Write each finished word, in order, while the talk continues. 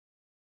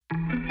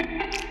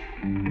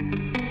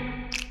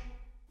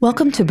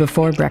Welcome to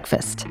Before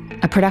Breakfast,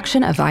 a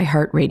production of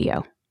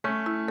iHeartRadio.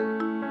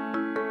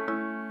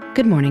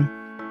 Good morning.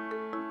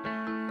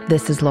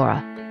 This is Laura.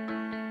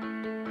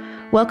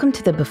 Welcome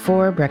to the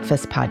Before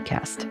Breakfast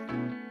podcast.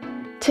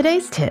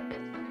 Today's tip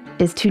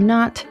is to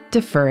not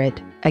defer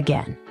it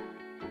again.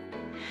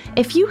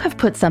 If you have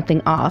put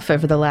something off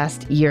over the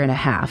last year and a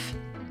half,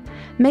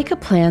 make a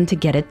plan to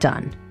get it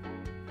done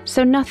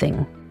so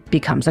nothing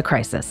becomes a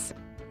crisis.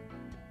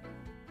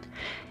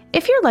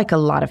 If you're like a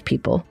lot of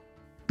people,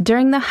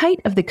 during the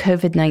height of the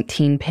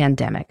COVID-19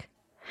 pandemic,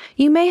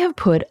 you may have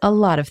put a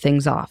lot of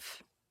things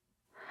off.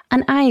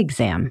 An eye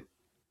exam,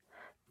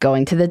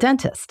 going to the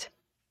dentist,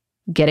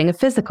 getting a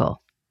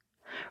physical,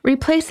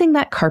 replacing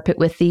that carpet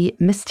with the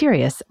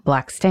mysterious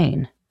black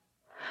stain,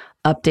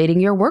 updating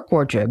your work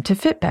wardrobe to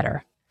fit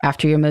better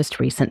after your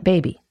most recent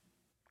baby.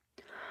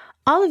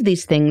 All of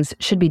these things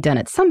should be done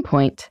at some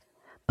point,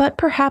 but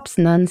perhaps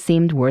none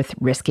seemed worth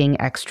risking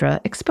extra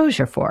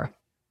exposure for.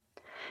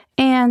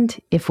 And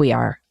if we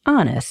are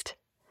honest,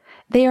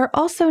 they are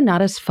also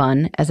not as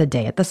fun as a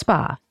day at the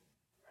spa.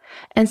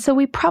 And so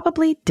we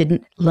probably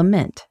didn't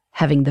lament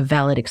having the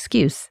valid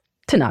excuse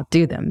to not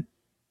do them.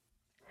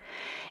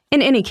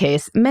 In any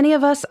case, many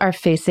of us are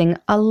facing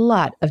a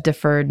lot of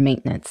deferred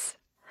maintenance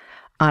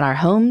on our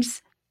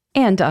homes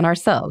and on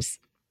ourselves.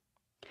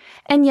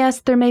 And yes,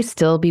 there may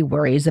still be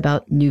worries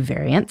about new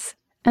variants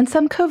and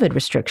some COVID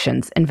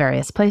restrictions in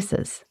various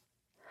places.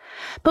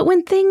 But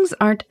when things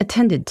aren't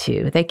attended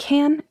to, they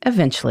can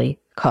eventually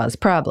cause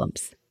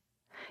problems.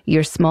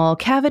 Your small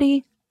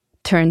cavity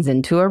turns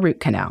into a root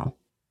canal.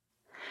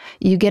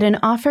 You get an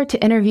offer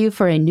to interview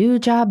for a new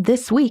job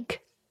this week,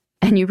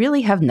 and you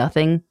really have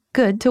nothing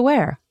good to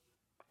wear.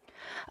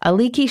 A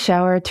leaky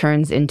shower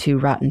turns into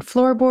rotten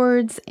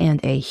floorboards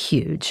and a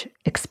huge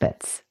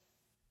expense.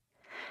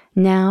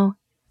 Now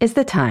is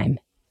the time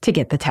to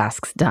get the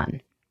tasks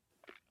done.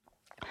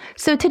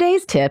 So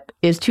today's tip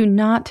is to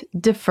not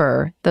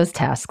defer those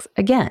tasks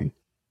again.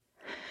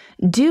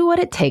 Do what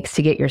it takes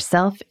to get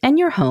yourself and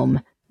your home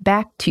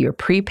back to your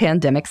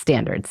pre-pandemic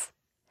standards,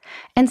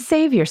 and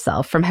save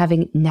yourself from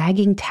having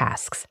nagging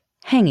tasks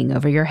hanging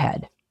over your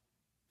head.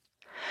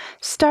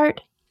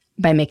 Start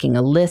by making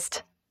a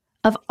list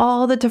of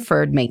all the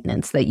deferred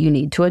maintenance that you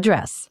need to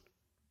address.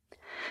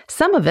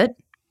 Some of it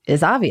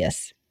is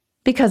obvious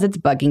because it's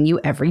bugging you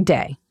every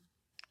day,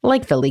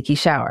 like the leaky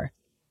shower.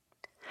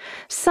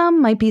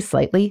 Some might be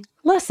slightly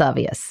less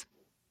obvious.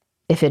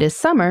 If it is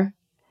summer,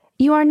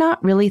 you are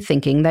not really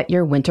thinking that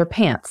your winter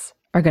pants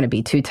are going to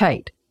be too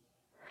tight.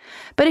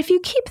 But if you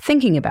keep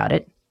thinking about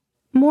it,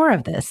 more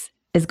of this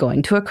is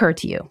going to occur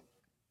to you.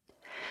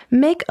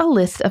 Make a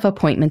list of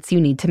appointments you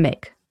need to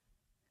make.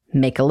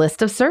 Make a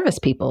list of service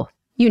people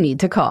you need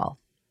to call.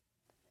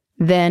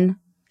 Then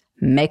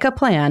make a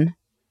plan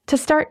to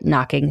start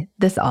knocking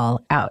this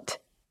all out.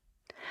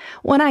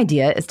 One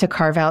idea is to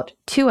carve out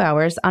 2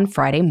 hours on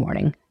Friday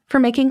morning for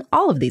making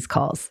all of these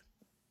calls.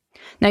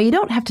 Now, you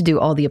don't have to do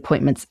all the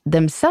appointments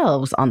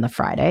themselves on the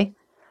Friday.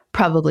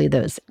 Probably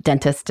those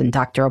dentist and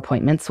doctor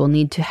appointments will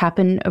need to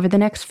happen over the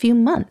next few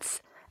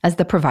months as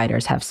the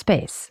providers have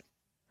space.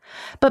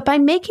 But by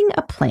making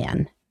a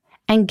plan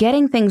and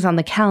getting things on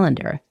the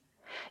calendar,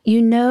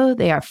 you know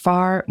they are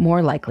far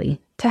more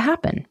likely to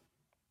happen.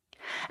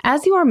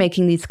 As you are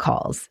making these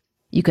calls,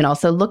 you can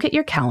also look at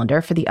your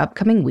calendar for the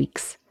upcoming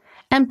weeks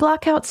and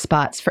block out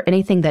spots for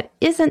anything that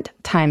isn't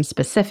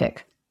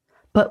time-specific,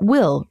 but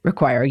will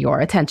require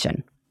your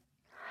attention,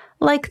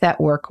 like that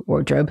work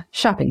wardrobe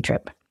shopping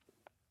trip.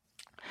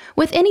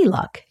 With any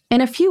luck, in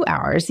a few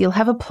hours, you'll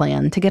have a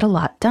plan to get a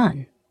lot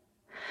done.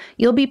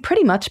 You'll be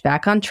pretty much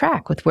back on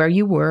track with where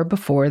you were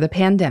before the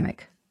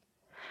pandemic,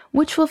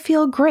 which will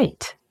feel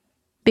great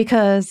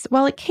because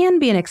while it can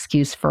be an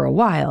excuse for a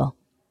while,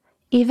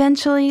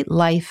 eventually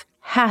life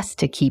has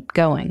to keep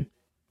going.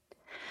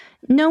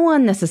 No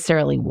one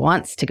necessarily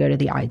wants to go to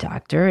the eye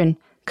doctor, and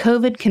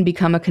COVID can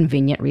become a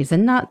convenient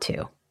reason not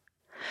to.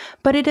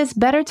 But it is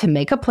better to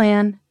make a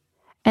plan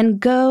and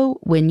go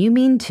when you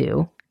mean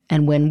to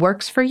and when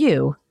works for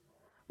you,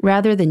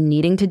 rather than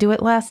needing to do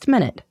it last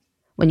minute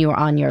when you are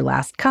on your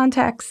last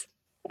contacts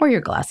or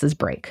your glasses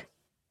break.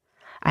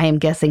 I am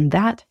guessing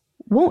that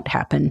won't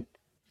happen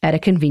at a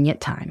convenient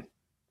time.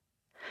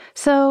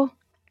 So,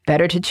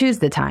 better to choose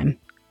the time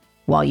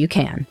while you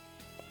can.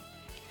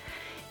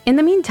 In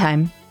the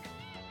meantime,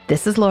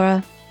 this is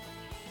Laura.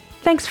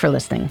 Thanks for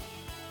listening.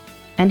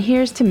 And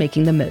here's to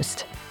making the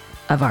most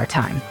of our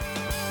time.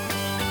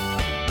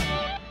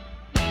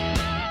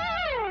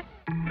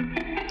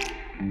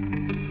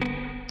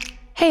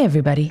 Hey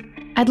everybody,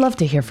 I'd love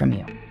to hear from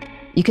you.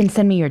 You can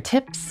send me your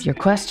tips, your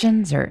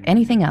questions, or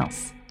anything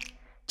else.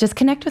 Just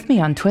connect with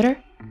me on Twitter,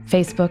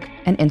 Facebook,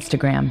 and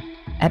Instagram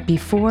at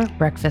Before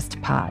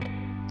Breakfast Pod.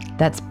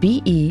 That's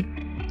BE,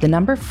 the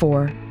number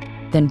 4,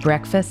 then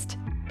breakfast,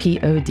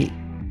 POD.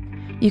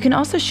 You can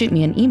also shoot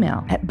me an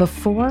email at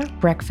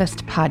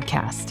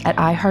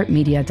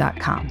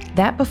beforebreakfastpodcast@iheartmedia.com.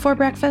 That Before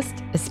Breakfast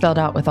is spelled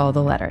out with all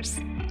the letters.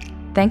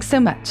 Thanks so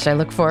much. I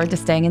look forward to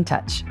staying in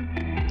touch.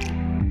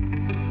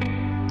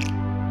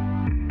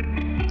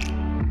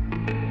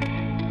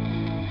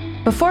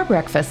 Before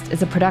Breakfast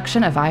is a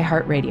production of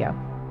iHeartRadio.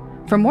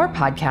 For more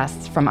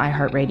podcasts from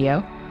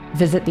iHeartRadio,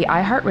 visit the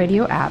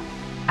iHeartRadio app,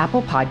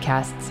 Apple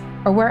Podcasts,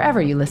 or wherever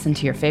you listen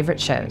to your favorite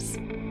shows.